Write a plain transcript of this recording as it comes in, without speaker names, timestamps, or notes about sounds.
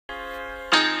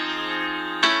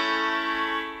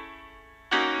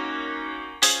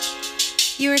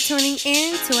You are tuning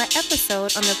in to an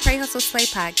episode on the Pray Hustle Slay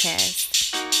podcast.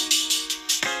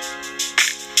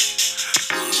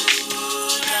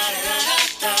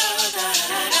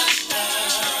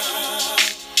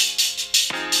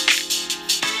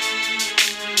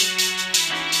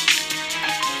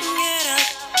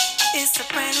 It's a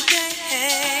brand new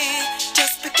day.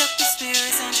 Just pick up the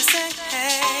spirits and just say,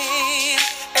 hey,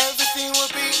 everything will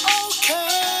be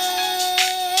okay.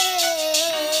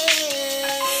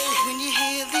 When you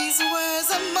hear these words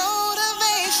of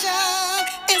motivation,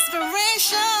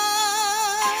 inspiration,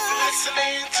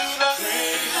 listening to the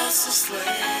Pray Hustle Slay.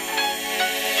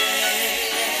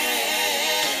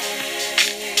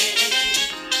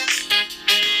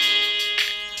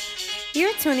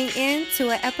 You're tuning in to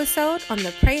an episode on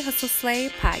the Pray Hustle Slay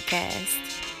podcast.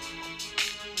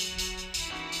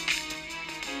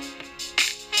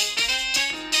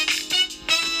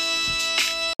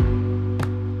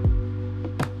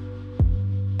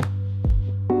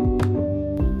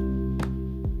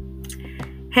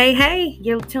 Hey,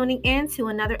 you're tuning in to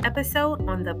another episode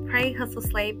on the Pray Hustle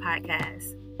Slay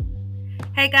podcast.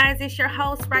 Hey guys, it's your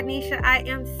host, Rodnisha. I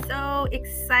am so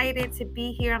excited to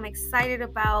be here. I'm excited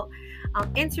about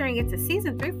entering into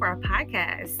season 3 for our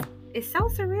podcast. It's so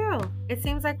surreal. It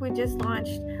seems like we just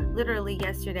launched literally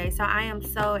yesterday. So I am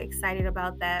so excited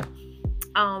about that.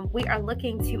 We are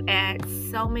looking to add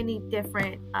so many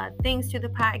different things to the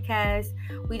podcast.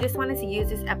 We just wanted to use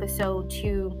this episode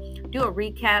to do a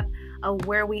recap of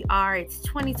where we are. It's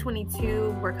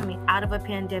 2022. We're coming out of a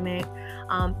pandemic.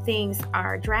 Things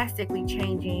are drastically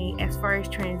changing as far as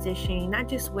transitioning, not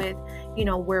just with,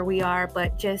 where we are,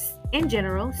 but just in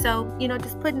general. So,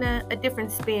 just putting a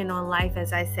different spin on life,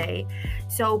 as I say.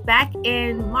 So back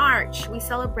in March, we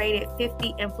celebrated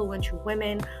 50 influential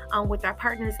women with our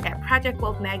partners at Project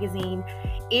Wealth Magazine.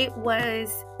 It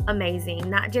was amazing,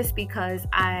 not just because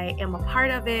I am a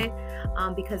part of it,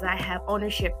 because I have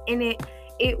ownership in it.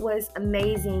 It was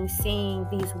amazing seeing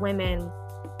these women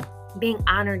being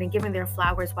honored and given their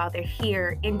flowers while they're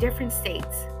here in different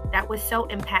states. That was so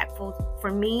impactful for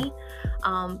me.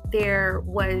 There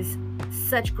was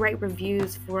such great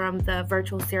reviews from the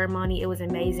virtual ceremony. It was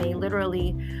amazing,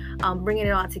 literally bringing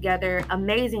it all together.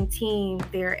 Amazing team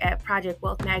there at Project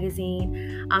Wealth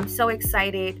Magazine. I'm so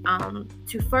excited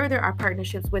to further our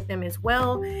partnerships with them as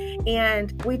well.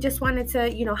 And we just wanted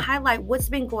to, highlight what's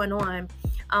been going on.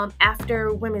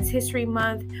 After Women's History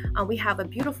Month, we have a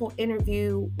beautiful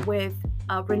interview with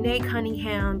Renee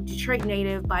Cunningham, Detroit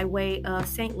native by way of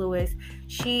St. Louis.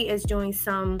 She is doing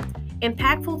some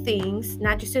impactful things,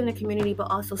 not just in the community,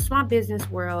 but also small business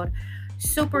world.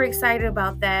 Super excited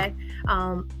about that.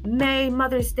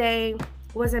 Mother's Day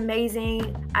was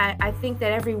amazing. I think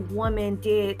that every woman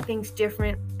did things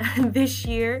different this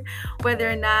year,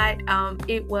 whether or not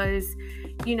it was,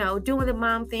 doing the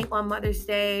mom thing on Mother's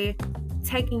Day,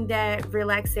 taking that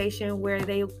relaxation where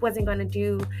they wasn't going to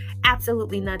do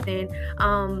absolutely nothing.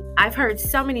 I've heard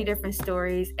so many different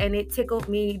stories, and it tickled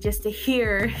me just to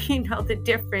hear, the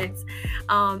difference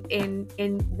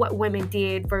in what women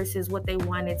did versus what they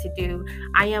wanted to do.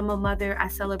 I am a mother. I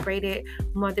celebrated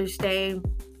Mother's Day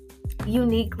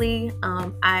uniquely.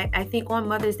 I think on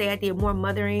Mother's Day I did more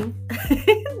mothering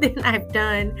than I've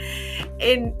done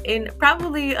in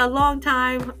probably a long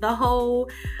time, the whole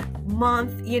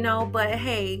month, but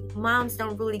hey, moms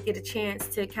don't really get a chance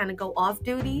to kind of go off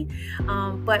duty.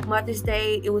 But Mother's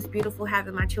Day, it was beautiful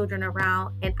having my children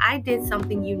around, and I did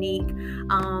something unique.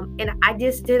 And I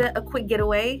just did a quick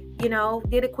getaway,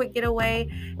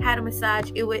 had a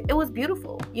massage. It was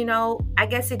beautiful. I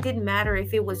guess it didn't matter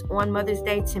if it was on Mother's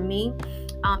Day to me.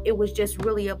 It was just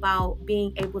really about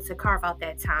being able to carve out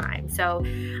that time. So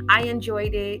I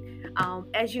enjoyed it.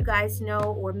 As you guys know,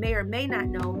 or may not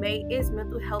know, May is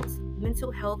Mental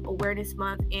Health Awareness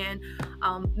Month, and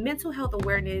mental health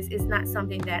awareness is not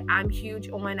something that I'm huge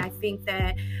on. I think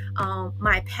that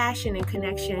my passion and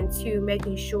connection to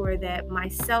making sure that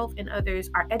myself and others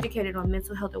are educated on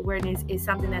mental health awareness is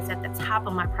something that's at the top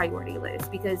of my priority list,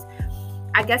 because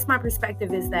I guess my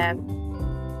perspective is that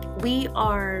we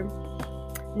are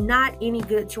not any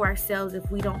good to ourselves if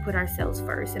we don't put ourselves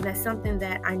first. And that's something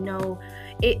that I know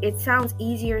it sounds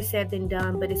easier said than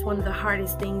done, but it's one of the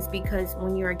hardest things, because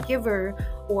when you're a giver,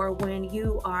 or when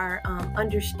you are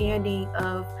understanding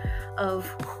of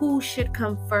who should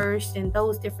come first and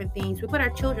those different things, we put our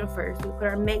children first, we put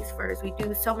our mates first, we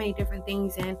do so many different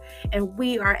things, and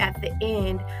we are at the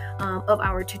end of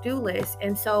our to-do list.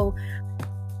 And so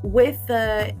with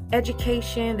the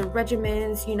education, the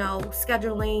regimens,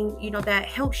 scheduling, that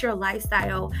helps your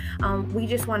lifestyle. We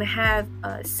just want to have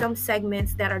some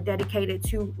segments that are dedicated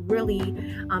to really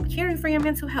caring for your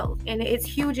mental health. And it's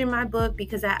huge in my book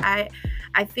because I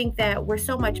think that we're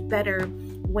so much better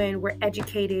when we're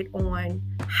educated on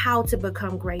how to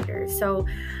become greater. So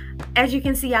as you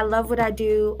can see, I love what I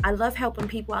do. I love helping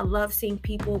people. I love seeing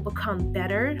people become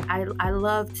better. I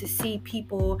love to see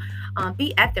people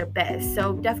be at their best.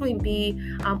 So definitely be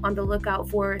on the lookout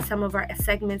for some of our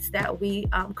segments that we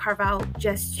carve out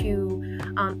just to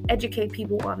educate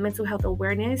people on mental health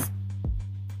awareness.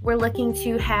 We're looking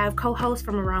to have co-hosts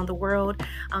from around the world.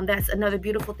 That's another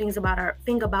beautiful thing about our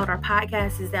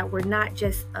podcast is that we're not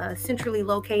just centrally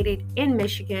located in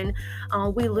Michigan.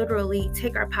 We literally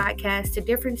take our podcast to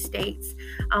different states.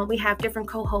 We have different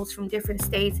co-hosts from different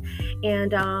states,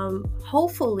 and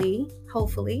hopefully,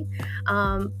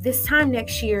 this time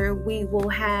next year we will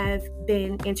have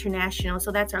been international.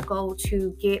 So that's our goal,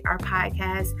 to get our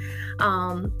podcast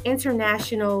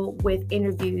international with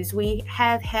interviews. We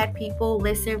have had people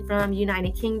listen from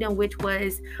United Kingdom, which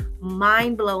was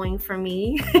mind-blowing for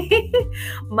me.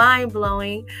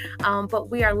 Mind-blowing. But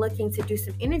we are looking to do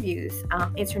some interviews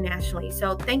internationally.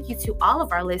 So thank you to all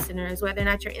of our listeners, whether or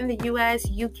not you're in the US,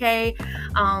 UK.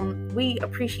 We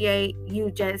appreciate you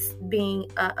just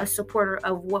being a supporter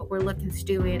of what we're looking to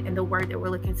do and the word that we're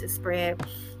looking to spread.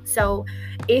 So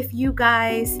if you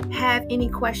guys have any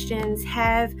questions,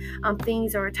 have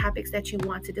things or topics that you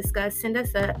want to discuss, send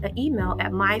us an email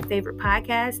at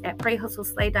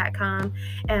myfavoritepodcast@prayhustleslay.com,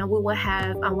 and we will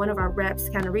have one of our reps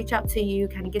kind of reach out to you,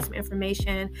 kind of get some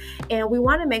information. And we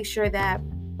want to make sure that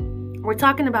we're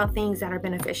talking about things that are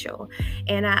beneficial.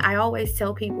 And I always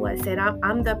tell people, I said,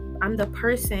 I'm the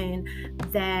person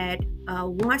that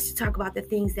wants to talk about the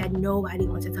things that nobody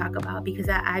wants to talk about, because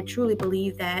I truly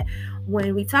believe that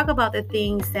when we talk about the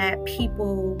things that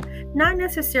people not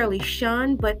necessarily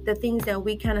shun, but the things that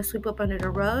we kind of sweep up under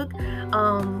the rug,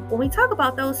 when we talk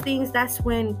about those things, that's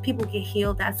when people get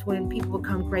healed. That's when people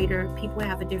become greater. People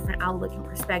have a different outlook and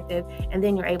perspective, and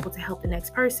then you're able to help the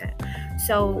next person.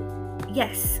 So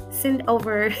yes, send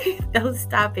over those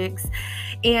topics.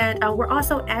 And we're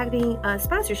also adding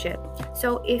sponsorship.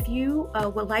 So if you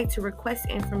would like to request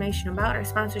information about our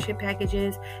sponsorship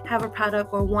packages, have a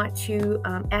product, or want to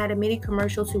add a mini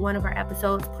commercial to one of our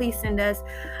episodes, please send us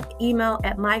email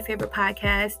at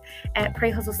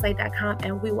myfavoritepodcast@prayhustleslay.com,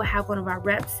 and we will have one of our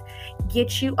reps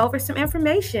get you over some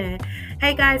information.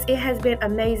 Hey guys, it has been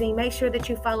amazing. Make sure that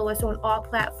you follow us on all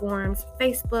platforms: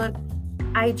 Facebook,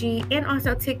 IG, and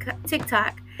also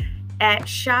TikTok at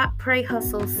Shop Pray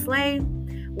Hustle Slay.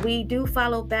 We do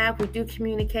follow back, we do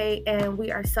communicate, and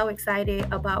we are so excited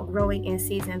about growing in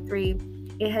season 3.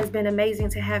 It has been amazing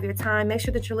to have your time. Make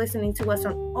sure that you're listening to us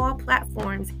on all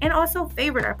platforms, and also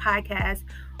favorite our podcast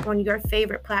on your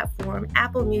favorite platform: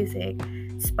 Apple Music,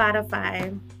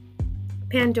 Spotify,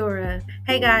 Pandora.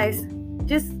 Hey guys,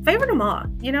 just favorite them all,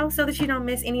 so that you don't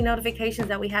miss any notifications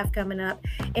that we have coming up.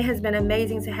 It has been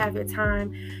amazing to have your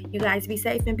time. You guys be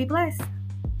safe and be blessed.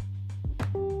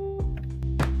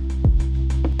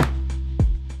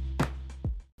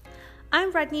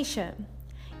 I'm Radnisha.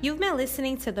 You've been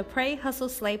listening to the Pray Hustle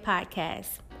Slay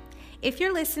podcast. If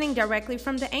you're listening directly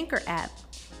from the Anchor app,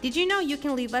 did you know you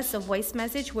can leave us a voice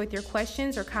message with your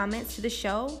questions or comments to the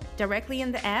show directly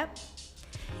in the app?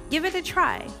 Give it a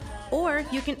try, or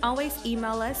you can always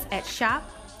email us at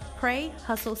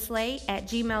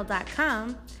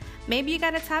shopprayhustleslay@gmail.com. Maybe you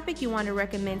got a topic you want to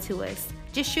recommend to us.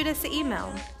 Just shoot us an email.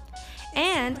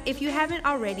 And if you haven't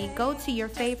already, go to your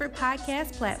favorite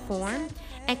podcast platform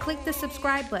and click the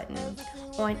subscribe button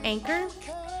on Anchor,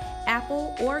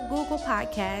 Apple or Google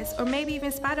Podcasts, or maybe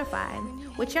even Spotify.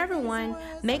 Whichever one,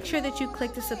 make sure that you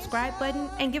click the subscribe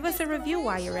button and give us a review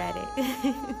while you're at it.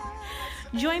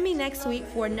 Join me next week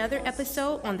for another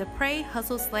episode on the Pray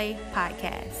Hustle Slay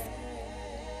podcast.